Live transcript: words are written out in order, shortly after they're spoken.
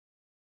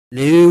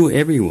Hello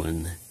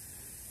everyone.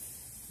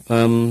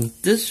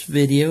 This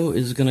video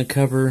is going to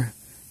cover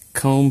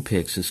comb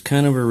picks. It's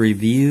kind of a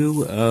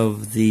review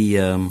of the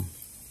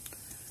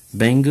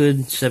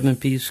BangGood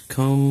 7-piece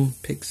comb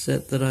pick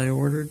set that I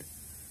ordered.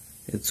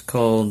 It's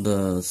called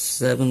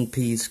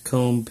 7-piece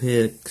comb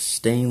pick,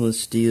 stainless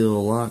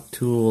steel lock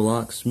tool,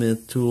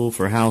 locksmith tool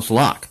for house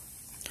lock.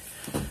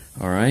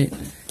 Alright.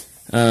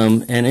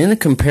 And in a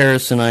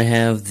comparison, I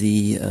have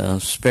the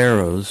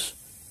Sparrows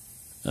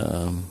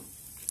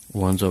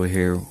ones over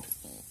here,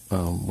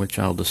 which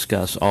I'll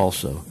discuss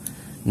also.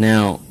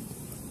 Now,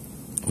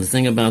 the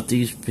thing about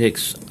these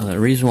picks, the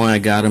reason why I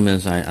got them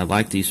is I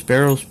like these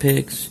Sparrows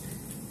picks,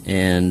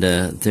 and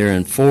they're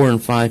in 4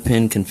 and 5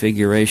 pin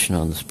configuration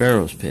on the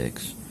Sparrows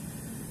picks.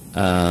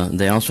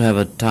 They also have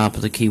a top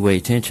of the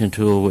keyway tension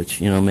tool, which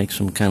makes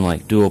them kind of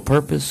like dual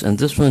purpose. And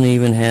this one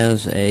even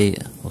has a,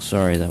 oh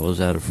sorry, that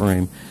was out of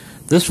frame.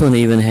 This one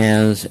even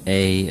has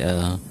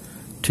a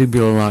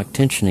tubular lock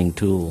tensioning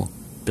tool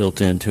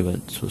built into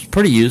it, so it's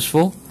pretty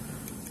useful.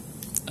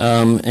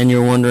 And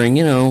you're wondering,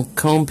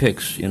 comb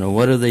picks,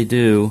 what do they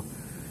do?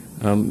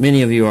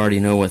 Many of you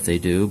already know what they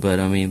do, but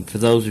I mean, for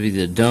those of you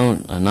that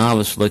don't, a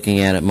novice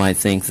looking at it might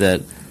think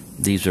that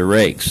these are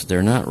rakes.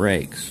 They're not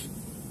rakes.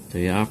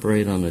 They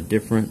operate on a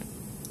different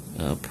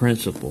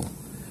principle.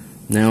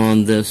 Now,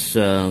 on this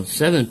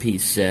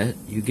 7-piece set,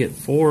 you get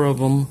 4 of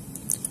them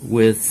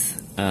with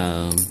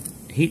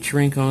heat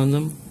shrink on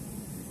them,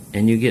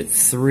 and you get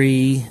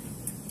 3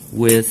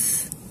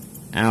 without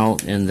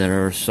and that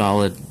are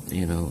solid,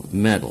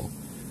 metal.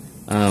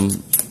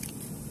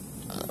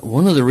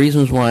 One of the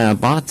reasons why I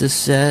bought this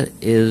set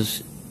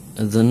is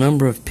the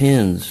number of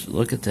pins.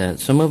 Look at that.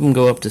 Some of them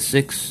go up to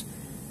 6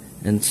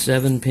 and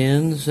 7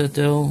 pins that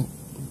they'll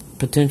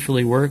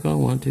potentially work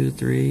on. 1, 2,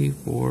 3,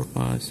 4,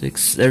 5,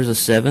 6. There's a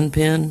 7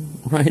 pin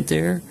right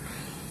there.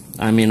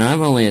 I mean,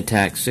 I've only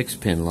attacked 6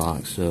 pin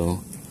locks,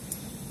 so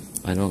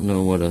I don't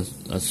know what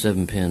a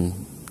 7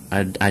 pin.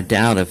 I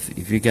doubt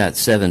if you got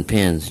 7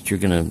 pins that you're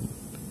going to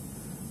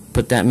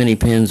put that many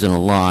pins in a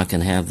lock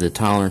and have the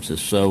tolerances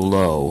so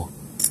low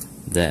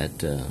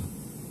that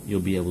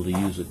you'll be able to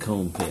use a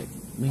comb pick.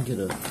 Let me get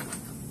a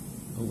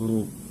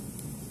little,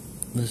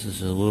 this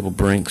is a little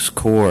Brinks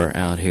core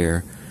out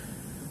here.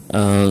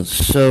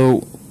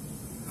 So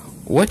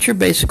what you're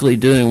basically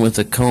doing with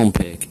a comb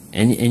pick,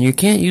 and you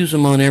can't use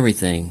them on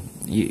everything.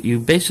 You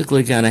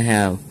basically got to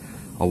have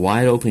a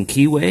wide open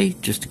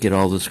keyway just to get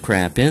all this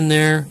crap in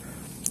there.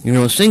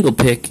 A single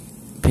pick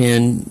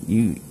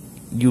pin,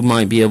 you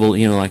might be able,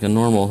 like a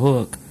normal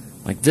hook,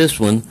 like this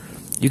one,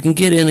 you can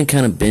get in and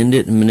kind of bend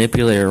it and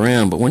manipulate it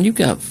around. But when you've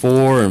got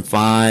 4 and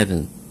 5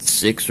 and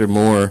 6 or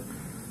more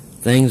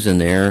things in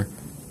there,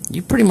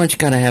 you pretty much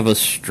got to have a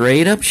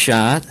straight up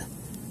shot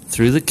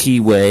through the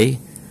keyway.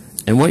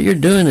 And what you're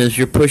doing is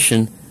you're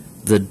pushing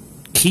the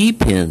key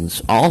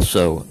pins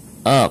also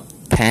up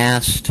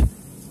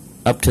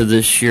to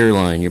this shear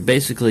line. You're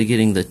basically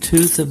getting the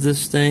tooth of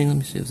this thing. Let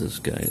me see if this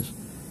guy's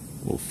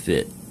will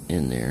fit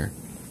in there.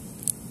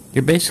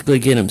 You're basically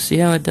getting them. See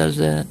how it does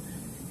that?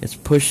 It's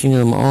pushing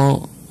them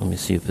all. Let me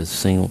see if it's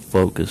single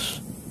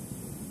focus.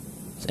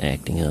 It's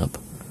acting up.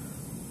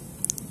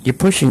 You're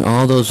pushing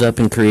all those up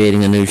and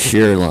creating a new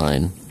shear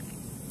line.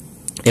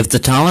 If the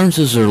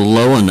tolerances are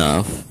low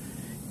enough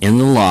in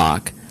the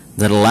lock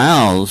that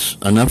allows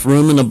enough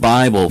room in the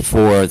Bible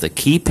for the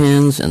key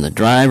pins and the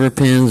driver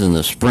pins and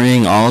the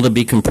spring all to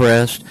be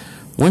compressed,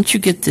 once you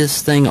get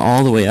this thing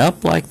all the way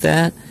up like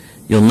that,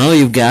 you'll know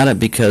you've got it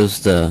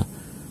because the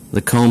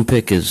comb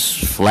pick is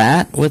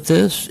flat with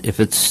this. If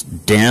it's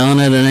down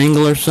at an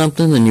angle or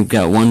something, then you've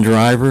got one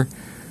driver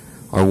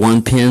or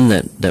one pin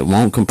that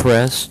won't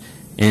compress,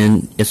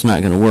 and it's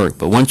not going to work.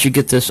 But once you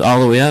get this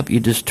all the way up, you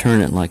just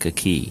turn it like a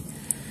key.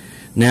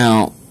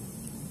 Now,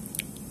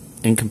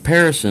 in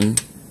comparison,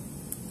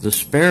 the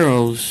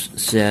Sparrows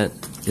set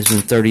is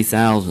in 30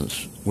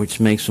 thousandths,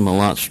 which makes them a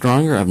lot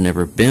stronger. I've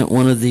never bent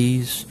one of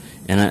these.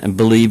 And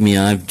believe me,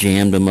 I've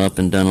jammed them up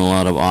and done a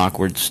lot of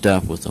awkward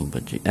stuff with them.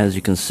 But as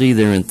you can see,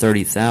 they're in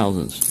 30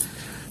 thousandths.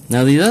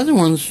 Now, these other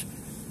ones,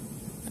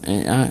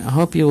 I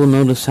hope you will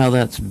notice how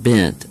that's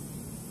bent.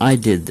 I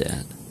did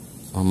that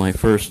on my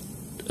first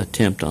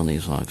attempt on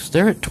these locks.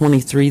 They're at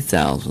 23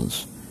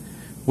 thousandths,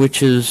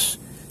 which is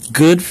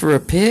good for a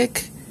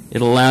pick.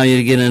 It'll allow you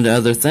to get into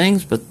other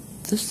things, but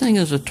this thing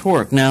is a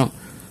torque. Now,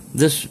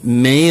 this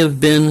may have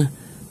been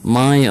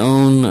my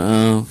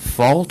own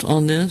fault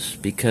on this,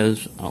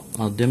 because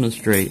I'll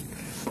demonstrate.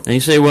 And you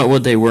say, what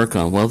would they work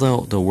on? Well,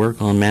 they'll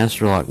work on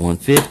Master Lock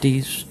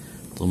 150s,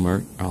 they'll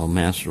work on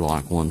Master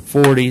Lock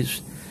 140s.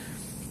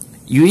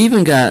 You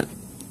even got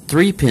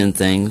 3-pin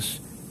things,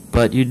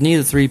 but you'd need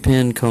a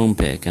 3-pin comb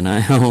pick, and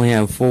I only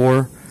have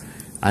 4.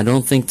 I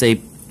don't think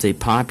they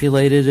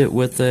populated it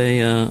with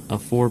a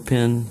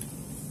 4-pin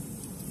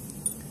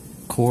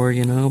core,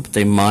 but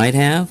they might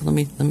have. Let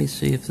me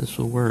see if this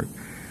will work.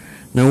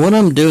 Now what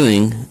I'm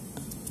doing,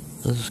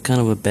 this is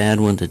kind of a bad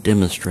one to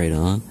demonstrate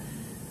on.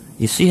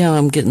 You see how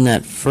I'm getting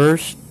that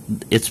first,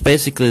 it's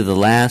basically the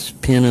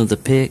last pin of the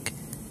pick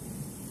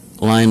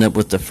lined up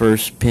with the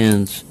first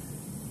pins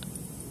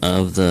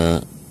of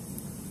the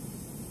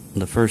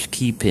first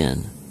key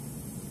pin.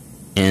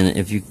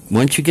 And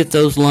once you get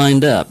those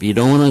lined up, you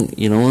don't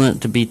want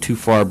it to be too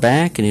far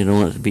back, and you don't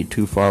want it to be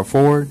too far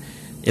forward.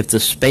 If the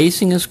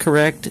spacing is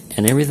correct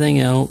and everything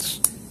else,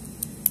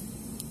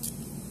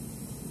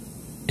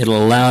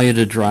 it'll allow you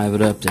to drive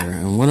it up there.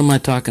 And what am I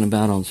talking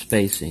about on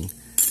spacing?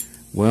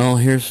 Well,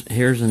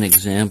 here's an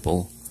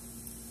example.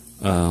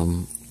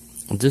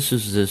 This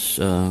is this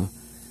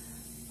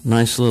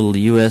nice little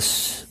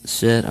U.S.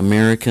 set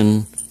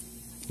American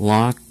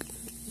lock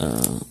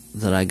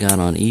that I got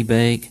on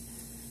eBay,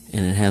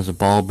 and it has a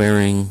ball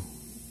bearing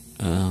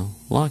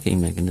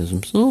locking mechanism.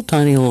 It's a little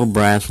tiny little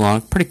brass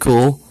lock, pretty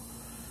cool.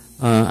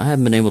 I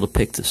haven't been able to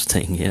pick this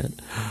thing yet,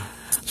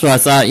 so I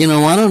thought,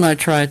 why don't I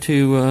try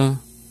to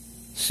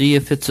see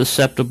if it's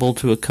susceptible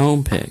to a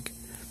comb pick.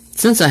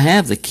 Since I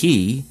have the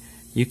key,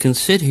 you can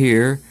sit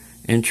here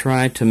and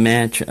try to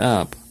match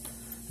up.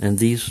 And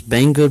these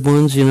BangGood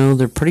ones,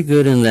 they're pretty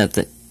good in that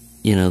the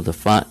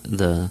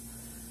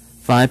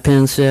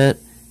 5-pin set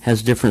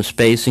has different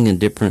spacing and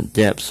different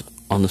depths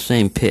on the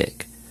same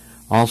pick.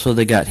 Also,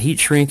 they got heat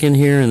shrink in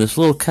here, and this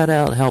little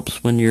cutout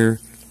helps when you're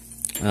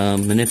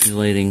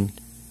manipulating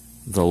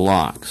the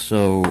lock.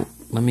 So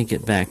let me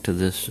get back to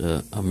this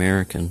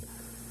American.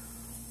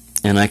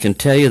 And I can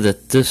tell you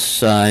that this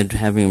side,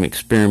 having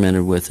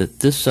experimented with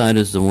it, this side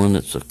is the one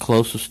that's the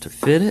closest to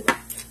fit it.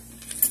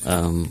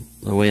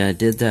 The way I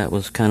did that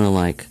was kind of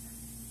like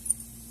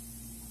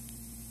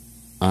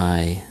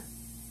I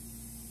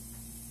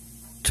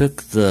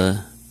took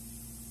the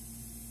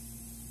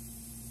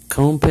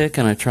comb pick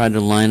and I tried to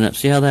line up.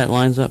 See how that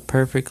lines up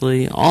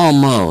perfectly?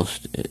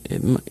 Almost.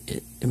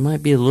 It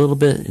might be a little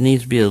bit, it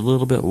needs to be a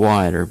little bit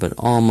wider, but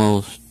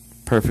almost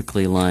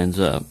perfectly lines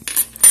up.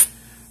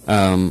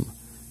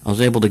 I was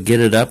able to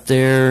get it up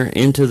there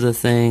into the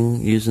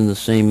thing using the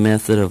same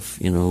method of,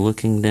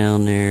 looking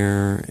down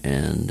there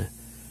and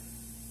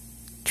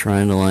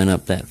trying to line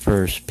up that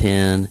first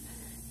pin.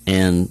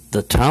 And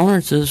the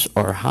tolerances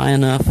are high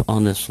enough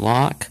on this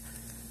lock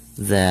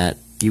that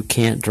you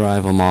can't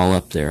drive them all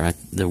up there.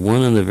 The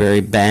one in the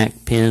very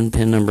back pin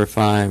number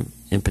 5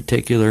 in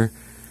particular,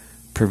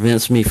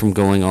 prevents me from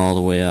going all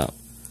the way up.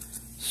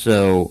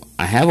 So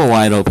I have a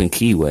wide open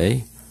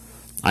keyway.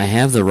 I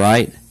have the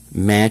right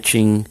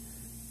matching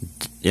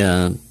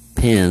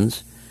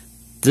pins.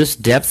 This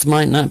depth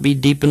might not be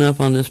deep enough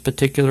on this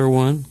particular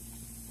one,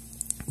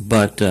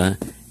 but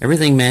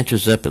everything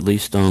matches up, at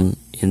least in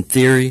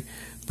theory.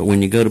 But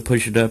when you go to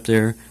push it up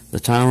there, the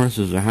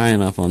tolerances are high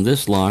enough on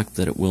this lock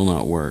that it will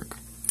not work.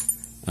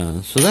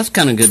 So that's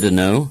kind of good to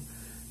know,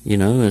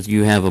 that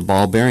you have a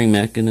ball bearing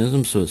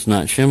mechanism, so it's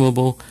not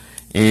shimmable.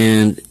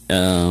 And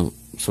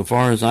so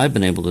far as I've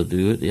been able to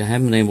do it, I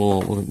haven't been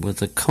able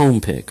with a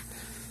comb pick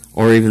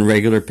or even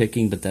regular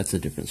picking, but that's a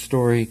different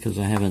story because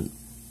I haven't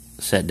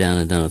sat down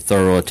and done a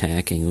thorough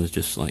attacking. It was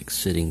just like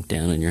sitting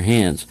down in your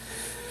hands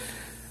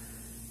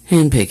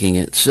and picking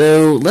it.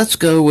 So let's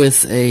go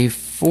with a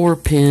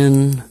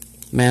 4-pin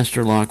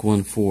Master Lock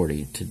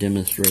 140 to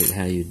demonstrate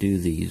how you do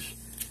these.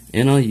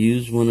 And I'll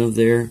use one of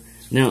their...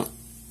 Now,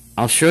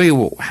 I'll show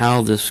you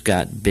how this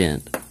got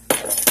bent.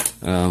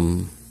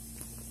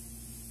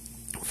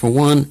 For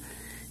one,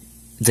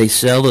 they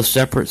sell a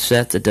separate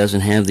set that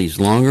doesn't have these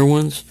longer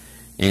ones,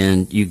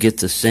 and you get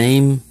the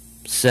same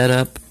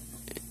setup,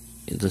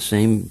 the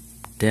same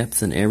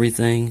depth and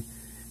everything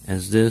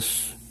as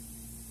this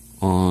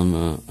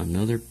on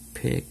another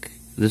pick.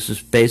 This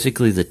is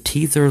basically, the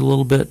teeth are a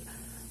little bit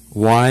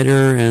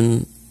wider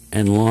and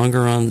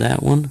longer on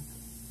that one,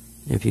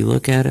 if you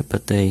look at it,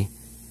 but they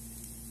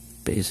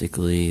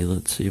basically,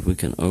 let's see if we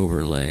can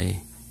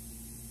overlay,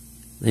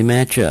 they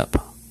match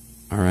up,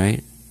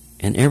 alright,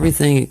 and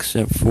everything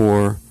except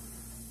for,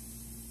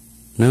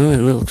 no, it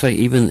looks like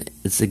even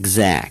it's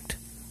exact,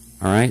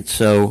 alright.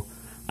 So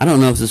I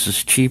don't know if this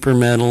is cheaper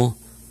metal.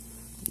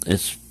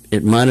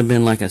 It might have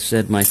been, like I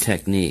said, my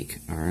technique,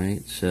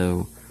 alright.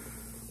 So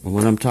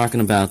what I'm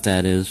talking about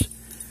that is,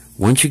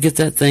 once you get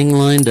that thing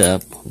lined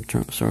up,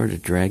 sorry to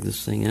drag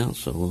this thing out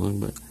so long,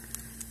 but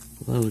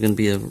that was going to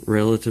be a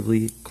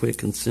relatively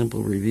quick and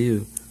simple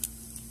review.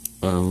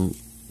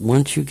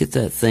 Once you get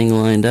that thing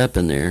lined up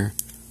in there,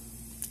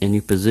 and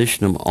you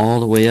position them all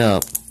the way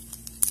up,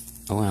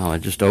 oh wow, I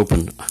just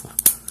opened.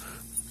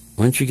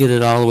 Once you get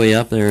it all the way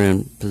up there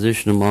and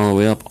position them all the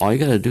way up, all you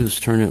got to do is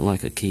turn it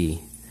like a key.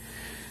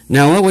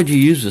 Now, what would you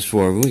use this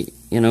for?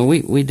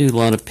 We do a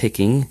lot of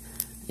picking,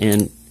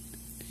 and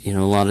a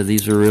lot of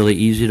these are really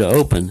easy to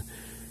open.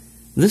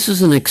 This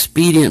is an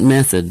expedient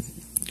method.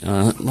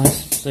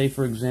 Let's say,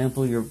 for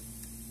example,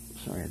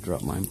 sorry, I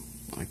dropped my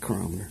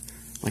chronometer,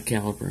 my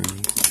caliper.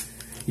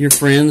 Your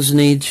friends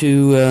need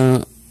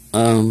to,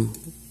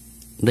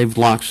 they've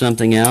locked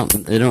something out.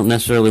 They don't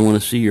necessarily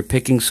want to see your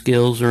picking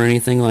skills or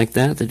anything like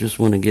that. They just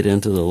want to get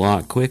into the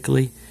lock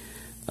quickly.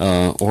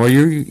 Or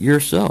you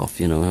yourself,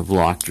 have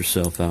locked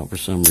yourself out for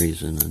some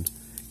reason and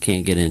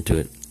can't get into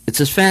it.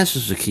 It's as fast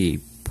as a key,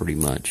 pretty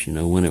much,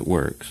 when it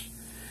works.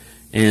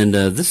 And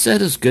this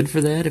set is good for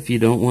that if you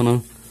don't want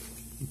to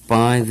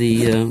buy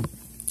the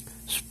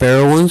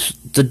Sparrow ones.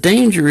 The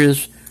danger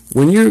is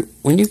when you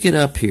get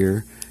up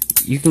here,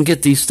 you can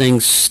get these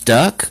things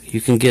stuck.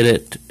 You can get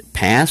it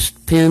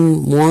past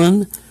pin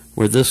 1,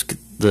 where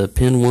the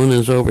pin 1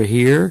 is over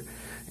here,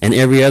 and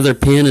every other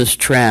pin is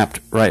trapped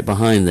right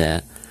behind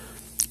that.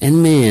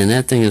 And man,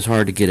 that thing is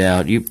hard to get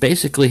out. You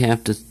basically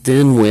have to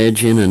then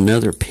wedge in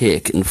another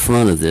pick in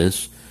front of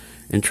this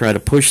and try to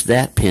push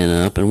that pin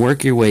up and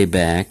work your way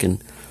back,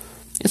 and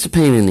it's a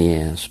pain in the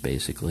ass,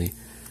 basically.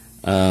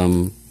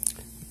 But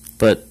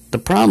the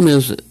problem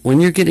is,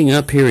 when you're getting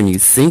up here and you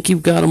think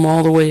you've got them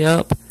all the way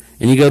up,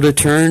 and you go to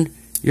turn,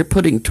 you're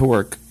putting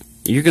torque.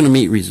 You're going to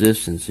meet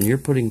resistance, and you're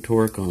putting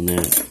torque on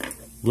that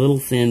little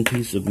thin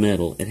piece of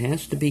metal. It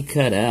has to be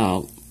cut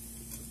out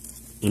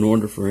in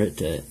order for it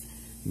to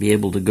be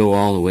able to go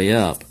all the way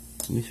up.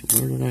 Let me see,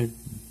 where did I...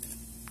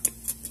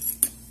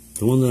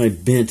 The one that I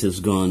bent has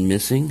gone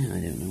missing. I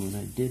don't know what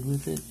I did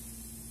with it.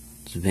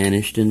 It's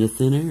vanished into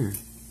thin air.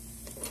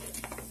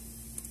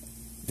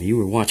 You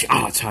were watching.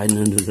 Oh, it's hiding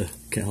under the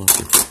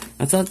caliper.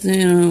 I thought,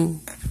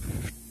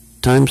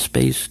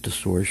 time-space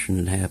distortion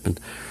had happened.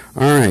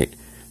 All right.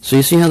 So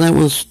you see how that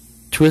was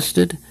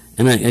twisted?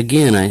 And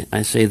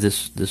I say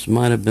this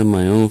might have been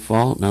my own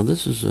fault. Now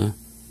this is a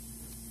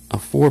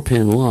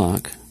 4-pin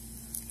lock.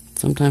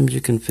 Sometimes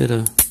you can fit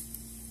a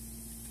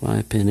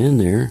 5-pin in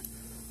there.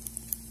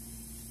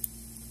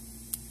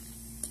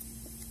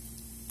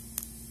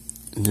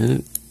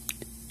 No,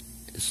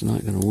 it's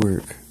not going to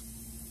work.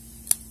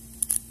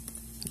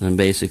 And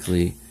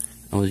basically,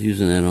 I was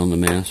using that on the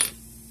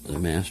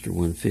Master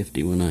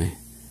 150 when I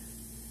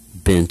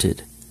bent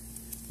it.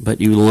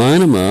 But you line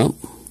them up,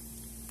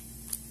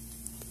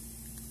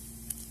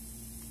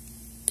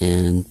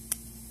 and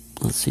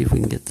let's see if we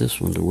can get this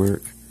one to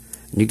work.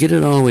 And you get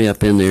it all the way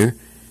up in there,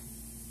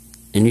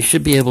 and you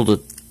should be able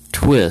to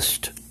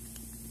twist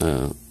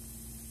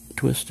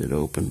it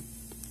open.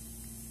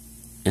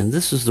 And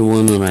this is the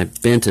one that I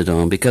bent it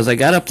on, because I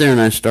got up there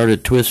and I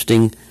started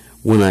twisting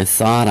when I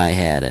thought I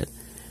had it.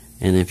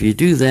 And if you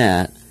do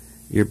that,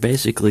 you're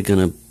basically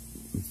going to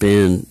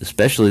bend,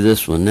 especially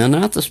this one. Now,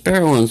 not the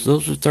Sparrow ones;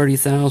 those are 30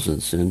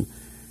 thousandths, and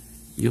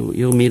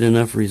you'll meet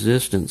enough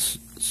resistance.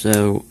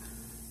 So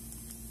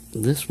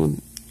this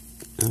one,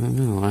 I don't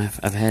know.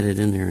 I've had it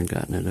in there and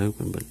gotten it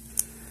open, but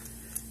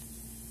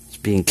it's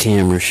being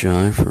camera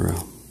shy for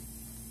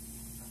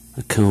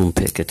a cone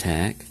pick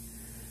attack.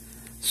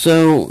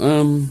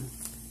 So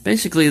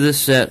basically, this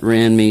set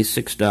ran me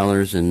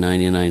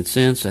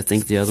 $6.99. I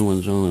think the other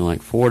one's only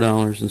like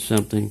 $4 and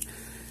something.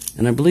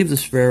 And I believe the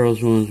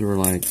Sparrows ones were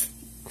like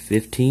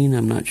 $15.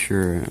 I'm not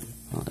sure.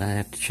 I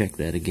have to check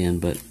that again.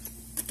 But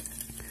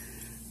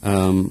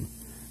I'm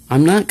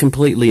not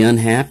completely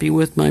unhappy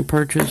with my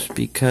purchase,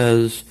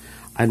 because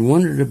I'd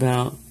wondered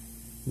about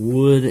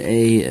would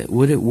it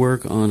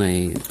work on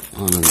an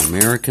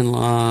American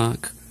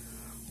lock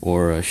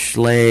or a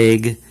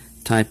Schlage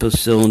type of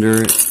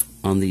cylinder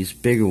on these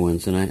bigger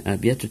ones, and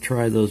I've yet to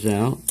try those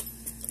out.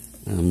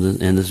 And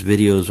this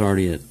video is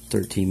already at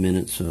 13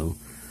 minutes, so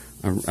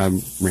I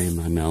ran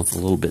my mouth a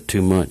little bit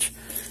too much.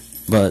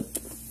 But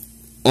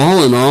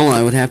all in all,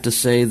 I would have to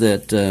say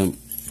that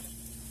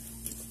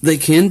they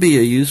can be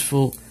a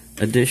useful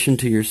addition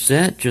to your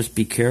set. Just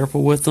be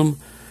careful with them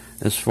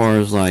as far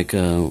as like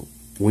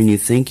when you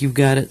think you've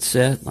got it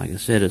set. Like I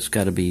said, it's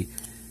got to be,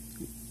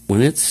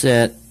 when it's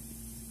set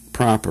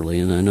properly,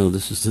 and I know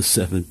this is the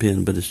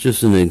 7-pin, but it's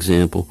just an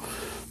example.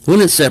 When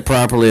it's set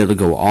properly, it'll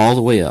go all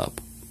the way up,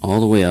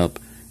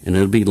 and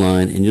it'll be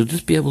lined, and you'll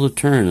just be able to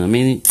turn. I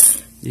mean,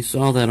 you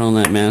saw that on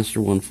that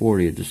Master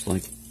 140. It just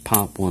like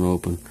pop one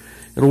open.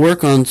 It'll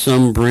work on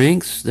some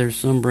brinks. There's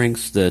some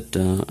brinks that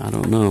I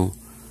don't know,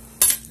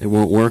 it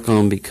won't work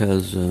on,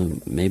 because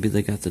maybe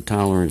they got the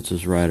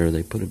tolerances right, or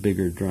they put a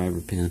bigger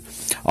driver pin.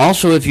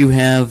 Also, if you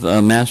have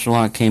Master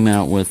Lock came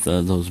out with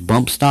those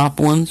bump stop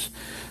ones.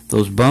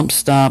 Those bump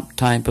stop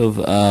type of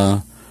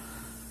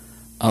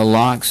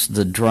locks,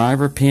 the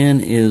driver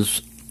pin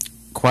is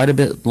quite a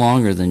bit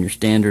longer than your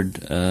standard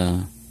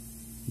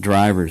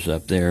drivers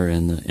up there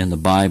in the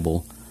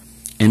Bible,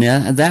 and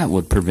that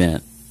would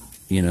prevent,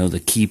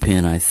 the key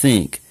pin, I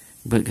think,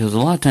 because a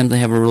lot of times they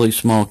have a really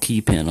small key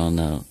pin on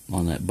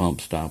that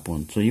bump stop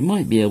one, so you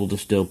might be able to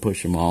still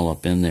push them all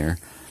up in there,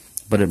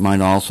 but it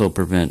might also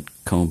prevent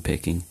cone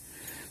picking.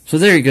 So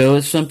there you go.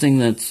 It's something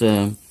that's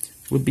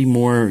would be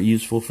more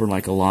useful for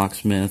like a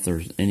locksmith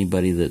or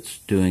anybody that's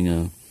doing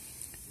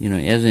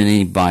as in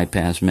any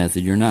bypass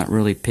method, you're not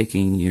really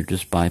picking, you're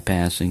just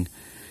bypassing,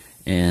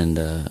 and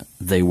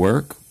they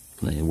work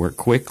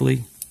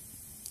quickly,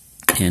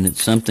 and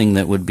it's something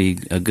that would be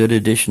a good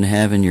addition to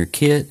have in your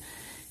kit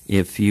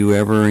if you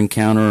ever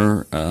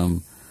encounter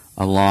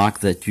a lock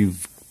that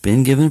you've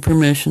been given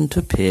permission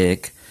to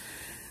pick,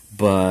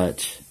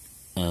 but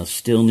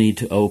still need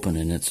to open,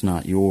 and it's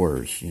not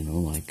yours,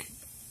 like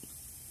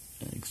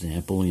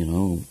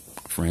example,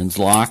 friend's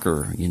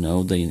locker,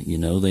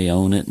 they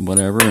own it and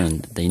whatever,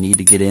 and they need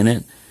to get in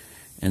it,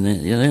 and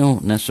then they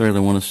don't necessarily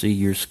want to see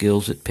your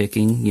skills at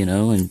picking,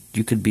 and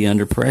you could be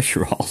under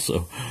pressure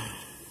also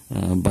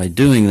by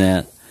doing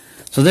that.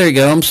 So there you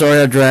go. I'm sorry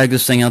I dragged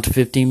this thing out to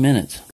 15 minutes.